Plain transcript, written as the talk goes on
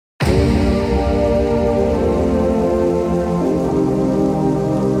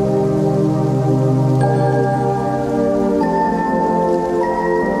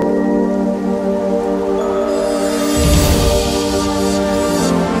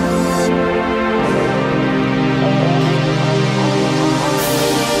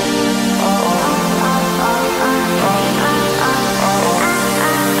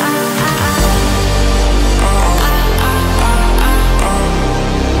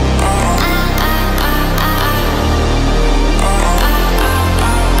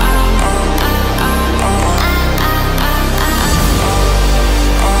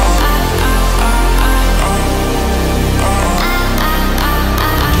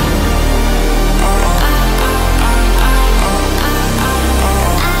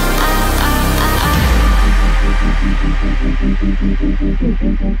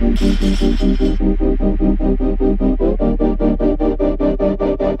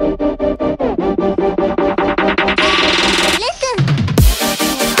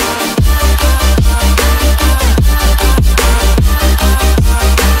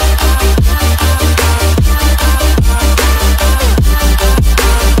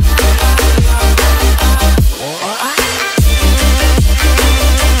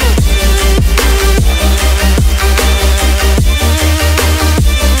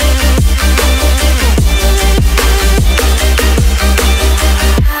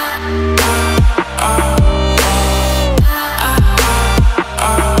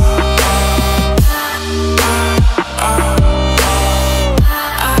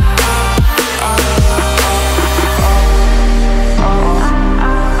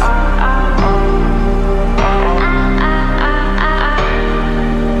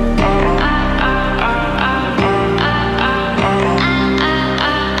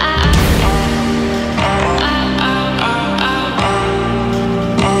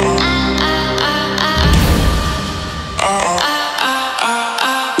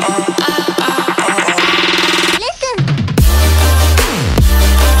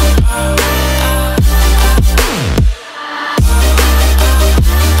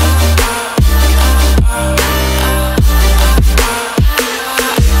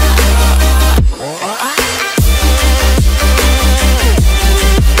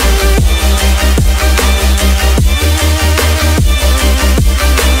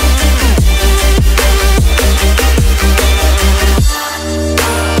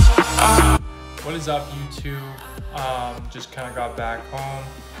just kind of got back home.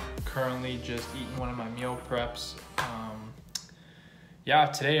 Currently just eating one of my meal preps. Yeah,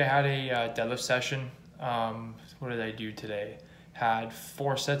 today I had a deadlift session. What did I do today? Had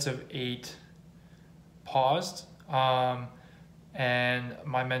 4 sets of 8 paused. And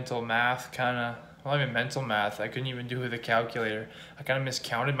my mental math well, not even mental math, I couldn't even do it with a calculator. I kind of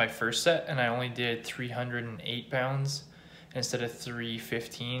miscounted my first set and I only did 308 pounds instead of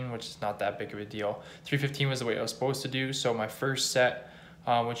 315, which is not that big of a deal. 315 was the weight I was supposed to do. So my first set,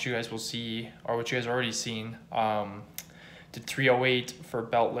 which you guys will see, or which you guys already seen, did 308 for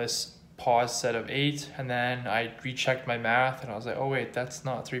beltless pause set of 8, and then I rechecked my math and I was like, oh wait, that's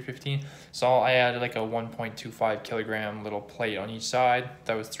not 315. So I added like a 1.25 kilogram little plate on each side.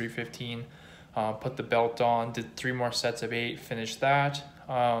 That was 315. Put the belt on, did 3 more sets of 8, finished that.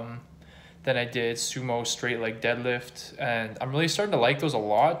 Then I did sumo straight leg deadlift, and I'm really starting to like those a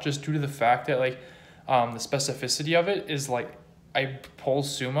lot, just due to the fact that like the specificity of it is like I pull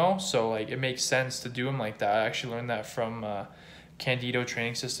sumo, so like it makes sense to do them like that. I actually learned that from Candido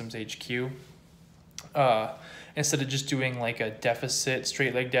Training Systems HQ. Instead of just doing like a deficit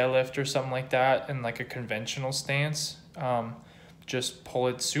straight leg deadlift or something like that in like a conventional stance, just pull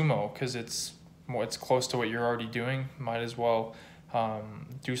it sumo because it's close to what you're already doing. Might as well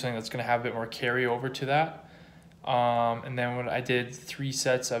do something that's going to have a bit more carryover to that. And then when I did 3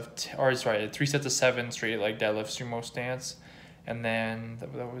 sets of 7 straight leg deadlift sumo stance, and then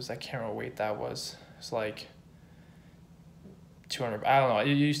that was, I can't remember what weight that was. It's like 200, I don't know,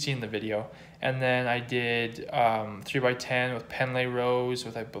 you've seen the video. And then I did 3x10 with Penlay rows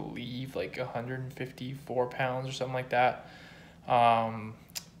with, I believe, like 154 pounds or something like that. And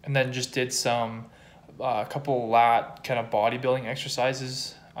then just did a couple lat kind of bodybuilding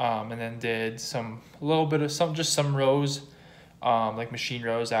exercises, and then did some rows, like machine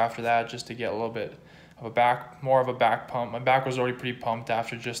rows after that, just to get a little bit of more of a back pump. My back was already pretty pumped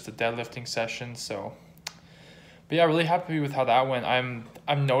after just the deadlifting session, so. But yeah, really happy with how that went.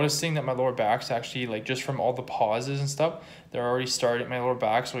 I'm noticing that my lower back's actually, like, just from all the pauses and stuff, my lower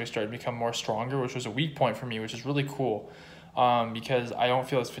back's already started to become more stronger, which was a weak point for me, which is really cool. Because I don't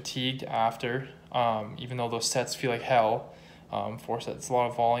feel as fatigued after, even though those sets feel like hell. 4 sets, a lot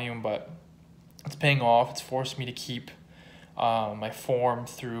of volume, but it's paying off. It's forced me to keep my form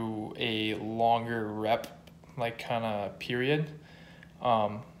through a longer rep, like, kind of period.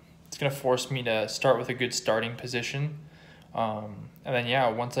 It's going to force me to start with a good starting position. And then, yeah,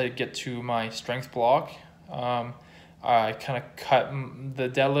 once I get to my strength block, I kind of cut the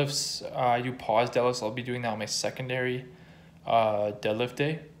deadlifts. I do pause deadlifts. I'll be doing that on my secondary deadlift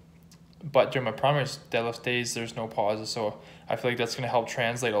day. But during my primary deadlift days, there's no pauses. So I feel like that's going to help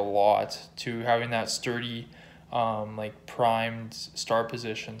translate a lot to having that sturdy, like primed start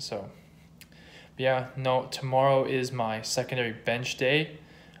position. So, yeah, no, tomorrow is my secondary bench day.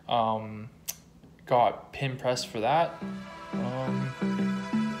 Got pin press for that.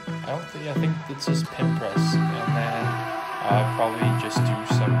 I think it's just pin press, and then I'll probably just do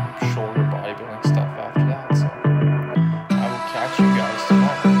some shoulder bodybuilding stuff after that. So I will catch you guys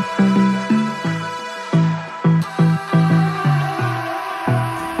tomorrow.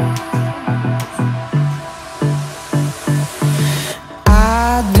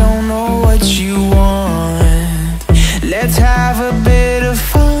 I don't know what you want. Let's have a bit of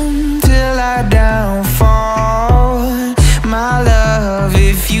fun till I downfall. My love,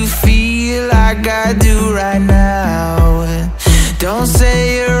 if you feel like I do right now, don't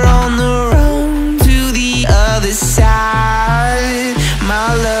say you're on the run to the other side,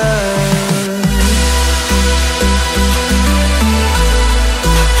 my love.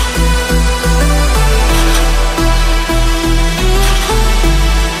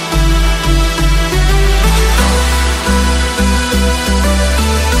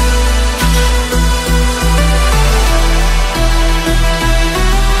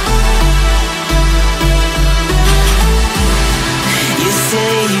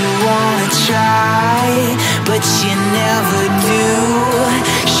 But you never do.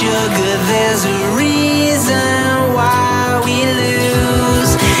 Sugar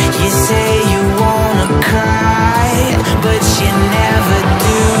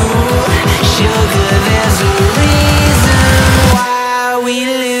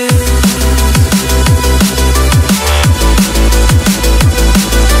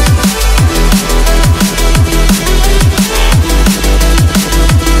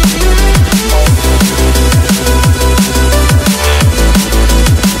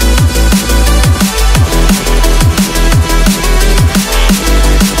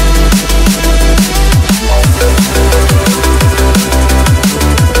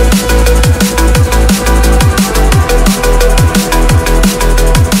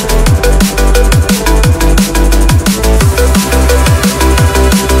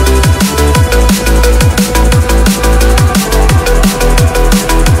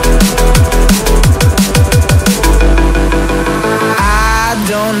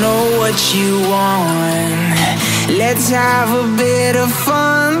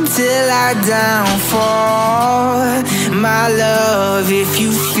till I downfall. My love, if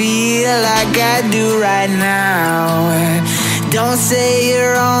you feel like I do right now, don't say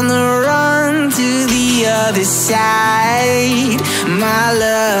you're on the run to the other side. My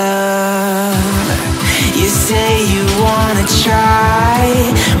love, you say you wanna try,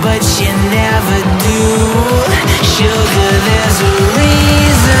 but you never do. Sugar, there's a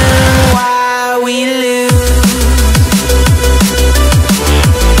reason why we live